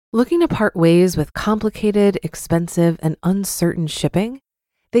Looking to part ways with complicated, expensive, and uncertain shipping?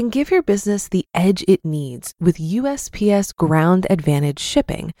 Then give your business the edge it needs with USPS Ground Advantage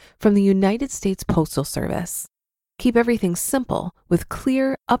shipping from the United States Postal Service. Keep everything simple with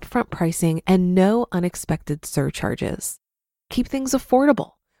clear, upfront pricing and no unexpected surcharges. Keep things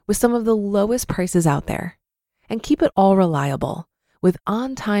affordable with some of the lowest prices out there. And keep it all reliable with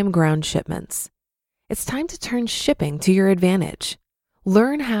on-time ground shipments. It's time to turn shipping to your advantage.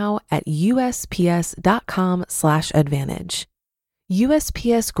 Learn how at USPS.com/advantage.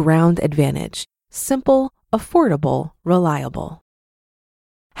 USPS Ground Advantage. Simple, affordable, reliable.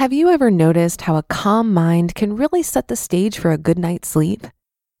 Have you ever noticed how a calm mind can really set the stage for a good night's sleep?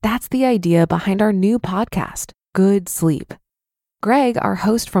 That's the idea behind our new podcast, Good Sleep. Greg, our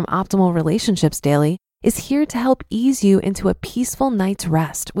host from Optimal Relationships Daily, is here to help ease you into a peaceful night's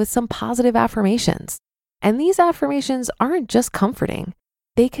rest with some positive affirmations. And these affirmations aren't just comforting.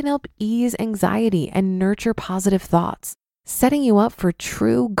 They can help ease anxiety and nurture positive thoughts, setting you up for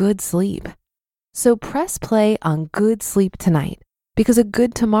true good sleep. So press play on Good Sleep tonight, because a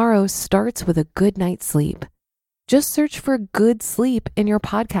good tomorrow starts with a good night's sleep. Just search for Good Sleep in your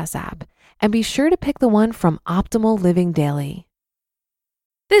podcast app and be sure to pick the one from Optimal Living Daily.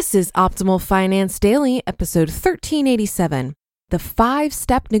 This is Optimal Finance Daily, episode 1387. The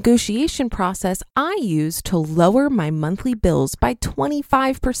 5-step negotiation process I use to lower my monthly bills by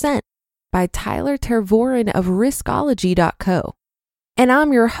 25% by Tyler Tervooren of Riskology.co. And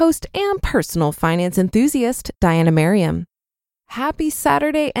I'm your host and personal finance enthusiast, Diana Merriam. Happy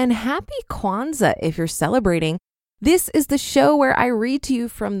Saturday and happy Kwanzaa if you're celebrating. This is the show where I read to you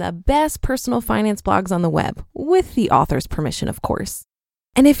from the best personal finance blogs on the web, with the author's permission, of course.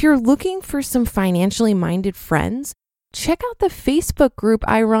 And if you're looking for some financially minded friends, check out the Facebook group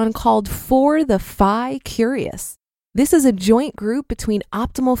I run called For the Fi Curious. This is a joint group between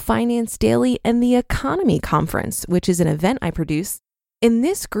Optimal Finance Daily and the Economy Conference, which is an event I produce. In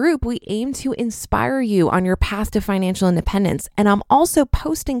this group, we aim to inspire you on your path to financial independence, and I'm also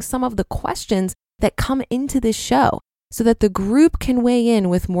posting some of the questions that come into this show so that the group can weigh in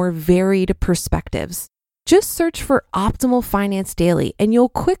with more varied perspectives. Just search for Optimal Finance Daily and you'll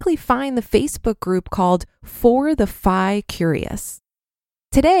quickly find the Facebook group called For the Fi Curious.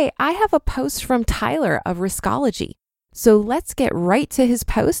 Today, I have a post from Tyler of Riskology. So let's get right to his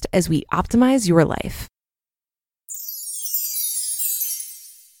post as we optimize your life.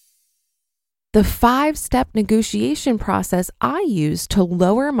 The 5-step negotiation process I use to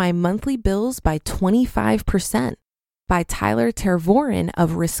lower my monthly bills by 25% by Tyler Tervooren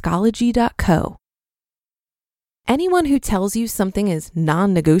of Riskology.co. Anyone who tells you something is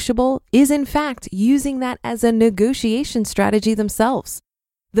non-negotiable is in fact using that as a negotiation strategy themselves.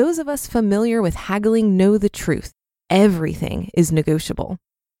 Those of us familiar with haggling know the truth. Everything is negotiable.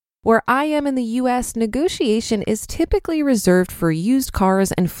 Where I am in the US, negotiation is typically reserved for used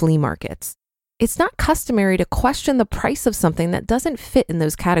cars and flea markets. It's not customary to question the price of something that doesn't fit in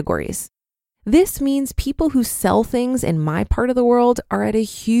those categories. This means people who sell things in my part of the world are at a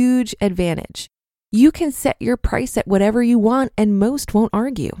huge advantage. You can set your price at whatever you want and most won't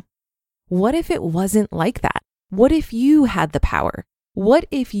argue. What if it wasn't like that? What if you had the power? What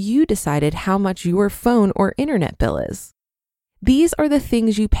if you decided how much your phone or internet bill is? These are the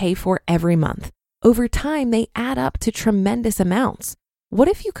things you pay for every month. Over time, they add up to tremendous amounts. What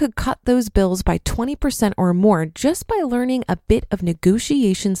if you could cut those bills by 20% or more just by learning a bit of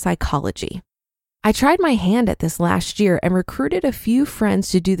negotiation psychology? I tried my hand at this last year and recruited a few friends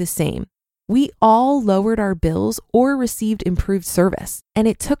to do the same. We all lowered our bills or received improved service, and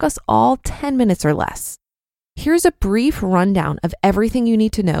it took us all 10 minutes or less. Here's a brief rundown of everything you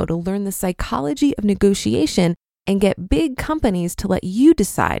need to know to learn the psychology of negotiation and get big companies to let you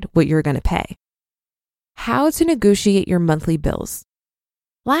decide what you're going to pay. How to negotiate your monthly bills.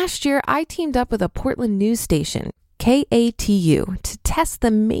 Last year, I teamed up with a Portland news station, KATU, to test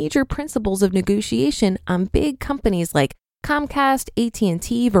the major principles of negotiation on big companies like Comcast,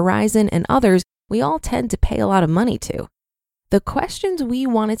 AT&T, Verizon, and others we all tend to pay a lot of money to. The questions we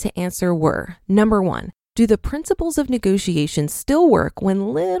wanted to answer were, number 1, do the principles of negotiation still work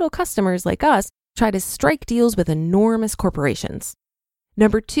when little customers like us try to strike deals with enormous corporations?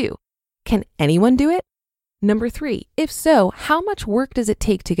 Number 2, can anyone do it? Number 3, if so, how much work does it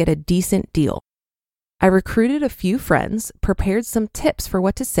take to get a decent deal? I recruited a few friends, prepared some tips for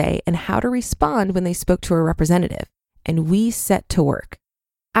what to say and how to respond when they spoke to a representative, and we set to work.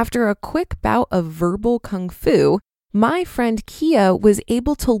 After a quick bout of verbal kung fu, my friend Kia was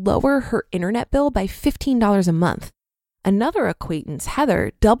able to lower her internet bill by $15 a month. Another acquaintance,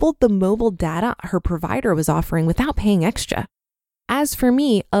 Heather, doubled the mobile data her provider was offering without paying extra. As for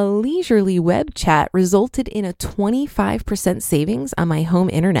me, a leisurely web chat resulted in a 25% savings on my home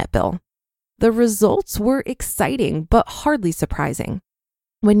internet bill. The results were exciting, but hardly surprising.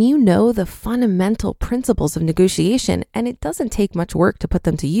 When you know the fundamental principles of negotiation, and it doesn't take much work to put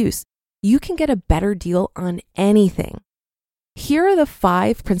them to use, you can get a better deal on anything. Here are the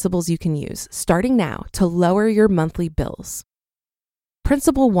 5 principles you can use, starting now, to lower your monthly bills.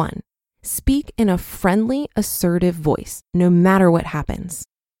 Principle 1, speak in a friendly, assertive voice, no matter what happens.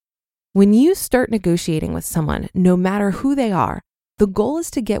 When you start negotiating with someone, no matter who they are, the goal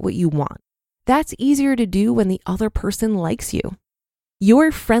is to get what you want. That's easier to do when the other person likes you.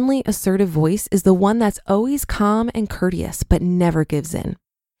 Your friendly, assertive voice is the one that's always calm and courteous, but never gives in.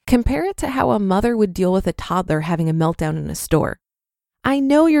 Compare it to how a mother would deal with a toddler having a meltdown in a store. I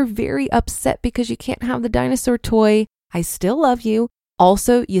know you're very upset because you can't have the dinosaur toy. I still love you.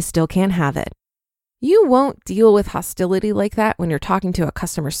 Also, you still can't have it. You won't deal with hostility like that when you're talking to a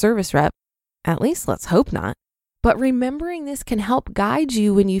customer service rep. At least let's hope not. But remembering this can help guide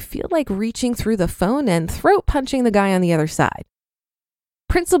you when you feel like reaching through the phone and throat punching the guy on the other side.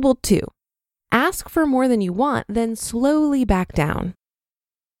 Principle 2, ask for more than you want, then slowly back down.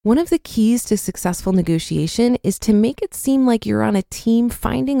 One of the keys to successful negotiation is to make it seem like you're on a team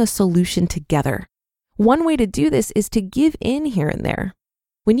finding a solution together. One way to do this is to give in here and there.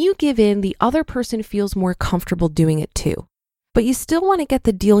 When you give in, the other person feels more comfortable doing it too. But you still want to get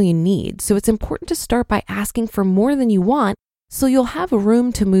the deal you need, so it's important to start by asking for more than you want so you'll have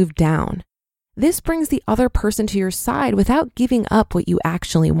room to move down. This brings the other person to your side without giving up what you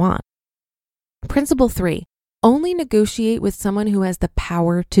actually want. Principle 3, only negotiate with someone who has the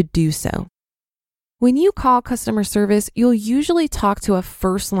power to do so. When you call customer service, you'll usually talk to a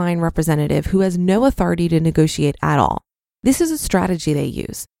first-line representative who has no authority to negotiate at all. This is a strategy they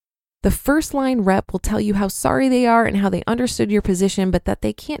use. The first-line rep will tell you how sorry they are and how they understood your position, but that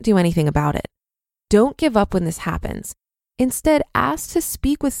they can't do anything about it. Don't give up when this happens. Instead, ask to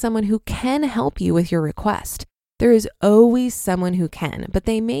speak with someone who can help you with your request. There is always someone who can, but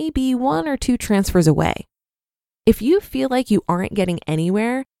they may be 1 or 2 transfers away. If you feel like you aren't getting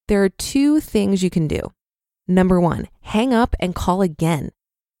anywhere, there are 2 things you can do. Number 1, hang up and call again.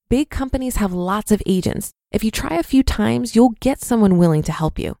 Big companies have lots of agents. If you try a few times, you'll get someone willing to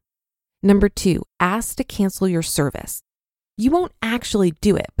help you. Number 2, ask to cancel your service. You won't actually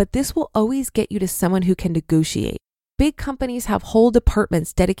do it, but this will always get you to someone who can negotiate. Big companies have whole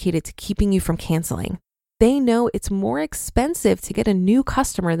departments dedicated to keeping you from canceling. They know it's more expensive to get a new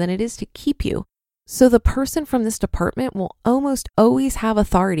customer than it is to keep you. So the person from this department will almost always have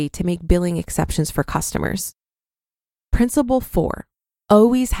authority to make billing exceptions for customers. Principle 4,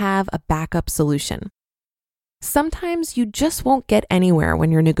 always have a backup solution. Sometimes you just won't get anywhere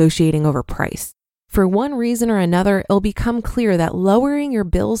when you're negotiating over price. For one reason or another, it'll become clear that lowering your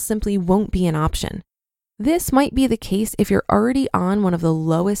bills simply won't be an option. This might be the case if you're already on one of the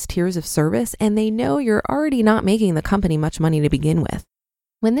lowest tiers of service and they know you're already not making the company much money to begin with.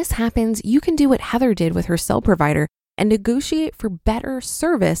 When this happens, you can do what Heather did with her cell provider and negotiate for better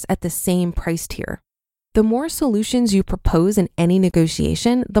service at the same price tier. The more solutions you propose in any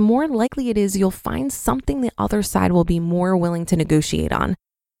negotiation, the more likely it is you'll find something the other side will be more willing to negotiate on.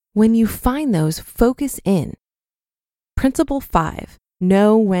 When you find those, focus in. Principle 5,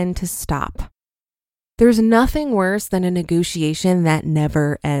 know when to stop. There's nothing worse than a negotiation that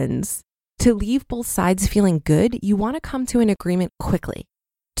never ends. To leave both sides feeling good, you want to come to an agreement quickly.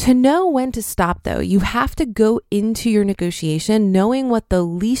 To know when to stop, though, you have to go into your negotiation knowing what the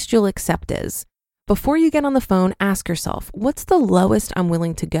least you'll accept is. Before you get on the phone, ask yourself, what's the lowest I'm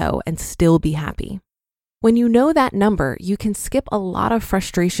willing to go and still be happy? When you know that number, you can skip a lot of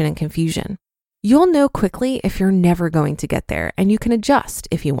frustration and confusion. You'll know quickly if you're never going to get there, and you can adjust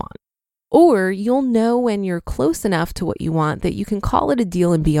if you want. Or you'll know when you're close enough to what you want that you can call it a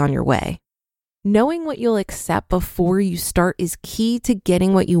deal and be on your way. Knowing what you'll accept before you start is key to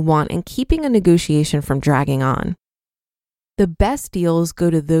getting what you want and keeping a negotiation from dragging on. The best deals go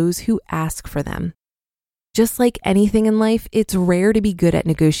to those who ask for them. Just like anything in life, it's rare to be good at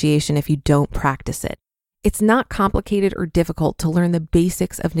negotiation if you don't practice it. It's not complicated or difficult to learn the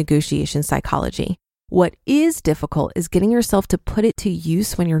basics of negotiation psychology. What is difficult is getting yourself to put it to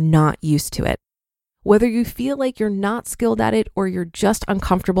use when you're not used to it. Whether you feel like you're not skilled at it or you're just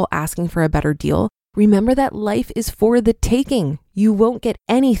uncomfortable asking for a better deal, remember that life is for the taking. You won't get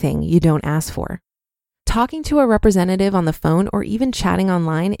anything you don't ask for. Talking to a representative on the phone or even chatting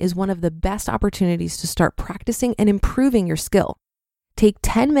online is one of the best opportunities to start practicing and improving your skill. Take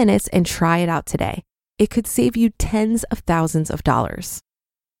 10 minutes and try it out today. It could save you tens of thousands of dollars.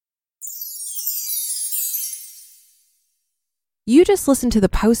 You just listened to the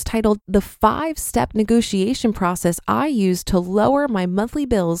post titled The 5-Step Negotiation Process I Use to Lower My Monthly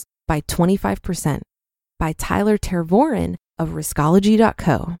Bills by 25% by Tervooren of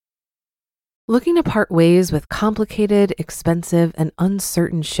Riskology.co. Looking to part ways with complicated, expensive, and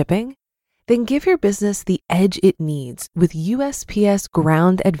uncertain shipping? Then give your business the edge it needs with USPS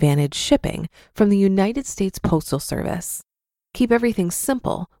Ground Advantage shipping from the United States Postal Service. Keep everything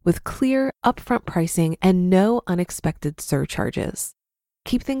simple with clear, upfront pricing and no unexpected surcharges.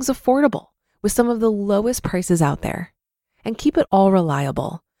 Keep things affordable with some of the lowest prices out there. And keep it all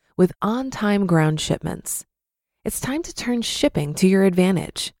reliable with on-time ground shipments. It's time to turn shipping to your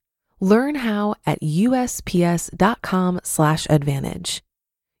advantage. Learn how at USPS.com/advantage.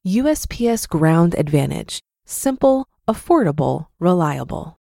 USPS Ground Advantage. Simple, affordable,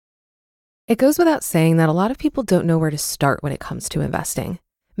 reliable. It goes without saying that a lot of people don't know where to start when it comes to investing.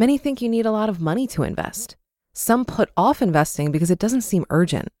 Many think you need a lot of money to invest. Some put off investing because it doesn't seem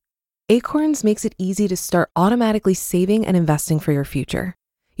urgent. Acorns makes it easy to start automatically saving and investing for your future.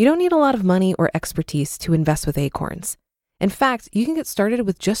 You don't need a lot of money or expertise to invest with Acorns. In fact, you can get started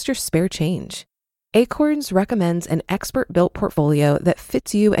with just your spare change. Acorns recommends an expert-built portfolio that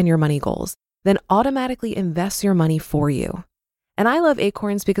fits you and your money goals, then automatically invests your money for you. And I love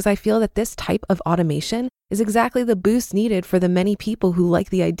Acorns because I feel that this type of automation is exactly the boost needed for the many people who like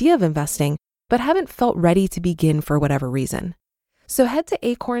the idea of investing, but haven't felt ready to begin for whatever reason. So head to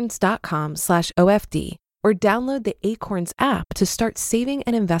acorns.com/OFD or download the Acorns app to start saving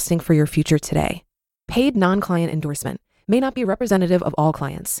and investing for your future today. Paid non-client endorsement. May not be representative of all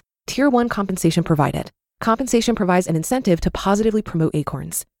clients. Tier 1 compensation provided. Compensation provides an incentive to positively promote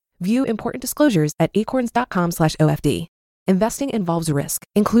Acorns. View important disclosures at acorns.com/OFD. Investing involves risk,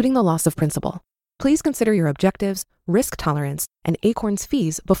 including the loss of principal. Please consider your objectives, risk tolerance, and Acorns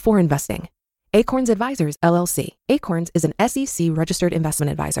fees before investing. Acorns Advisors, LLC. Acorns is an SEC registered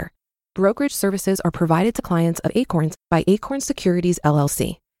investment advisor. Brokerage services are provided to clients of Acorns by Acorns Securities,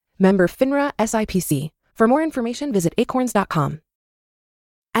 LLC. Member FINRA SIPC. For more information, visit acorns.com.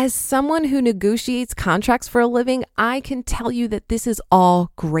 As someone who negotiates contracts for a living, I can tell you that this is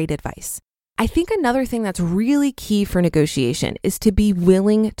all great advice. I think another thing that's really key for negotiation is to be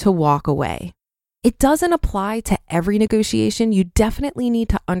willing to walk away. It doesn't apply to every negotiation. You definitely need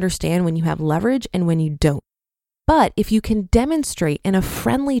to understand when you have leverage and when you don't. But if you can demonstrate in a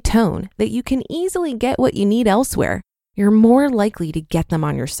friendly tone that you can easily get what you need elsewhere, you're more likely to get them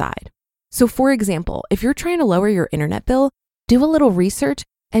on your side. So for example, if you're trying to lower your internet bill, do a little research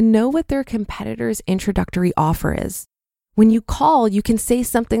and know what their competitor's introductory offer is. When you call, you can say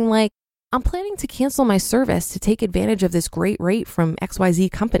something like, I'm planning to cancel my service to take advantage of this great rate from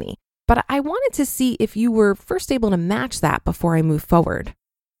XYZ company, but I wanted to see if you were first able to match that before I move forward.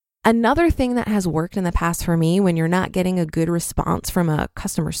 Another thing that has worked in the past for me when you're not getting a good response from a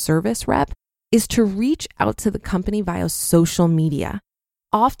customer service rep is to reach out to the company via social media.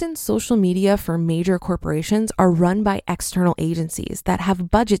 Often social media for major corporations are run by external agencies that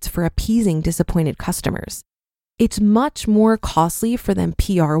have budgets for appeasing disappointed customers. It's much more costly for them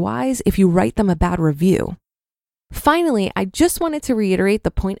PR-wise if you write them a bad review. Finally, I just wanted to reiterate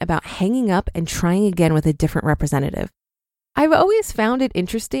the point about hanging up and trying again with a different representative. I've always found it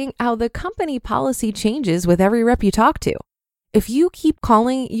interesting how the company policy changes with every rep you talk to. If you keep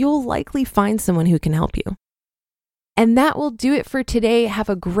calling, you'll likely find someone who can help you. And that will do it for today. Have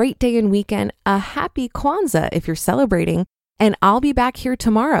a great day and weekend. A happy Kwanzaa if you're celebrating. And I'll be back here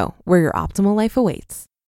tomorrow where your optimal life awaits.